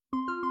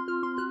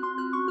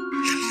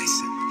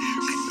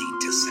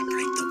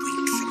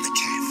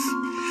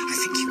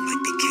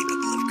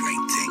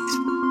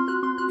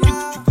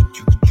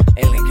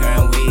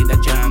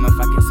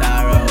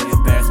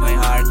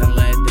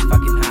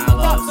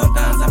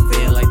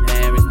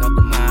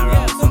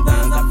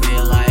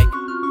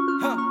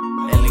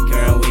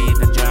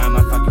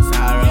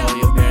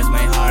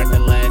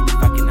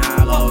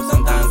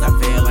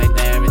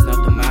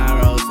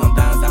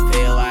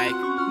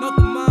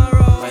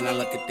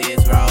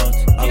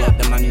hoes. All of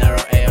them I narrow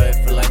AO,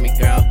 if you like me,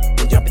 girl,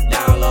 then drop it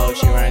down low.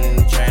 She running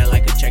the trail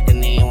like a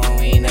trampoline. When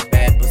we in the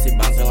bed, pussy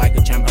bouncing like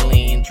a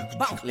trampoline.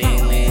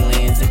 Lean, lean,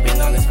 lean,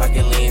 sipping on this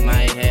fucking lean.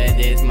 My head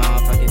is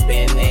motherfucking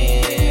spinning.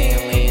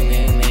 Lean,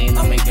 lean, lean,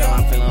 on me, girl,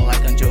 I'm feeling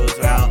like I'm Juice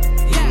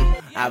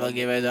WRLD. I will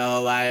give it the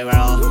whole wide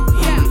world.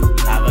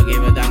 I will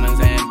give it diamonds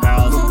and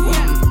pearls.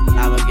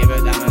 I will give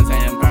it diamonds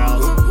and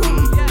pearls.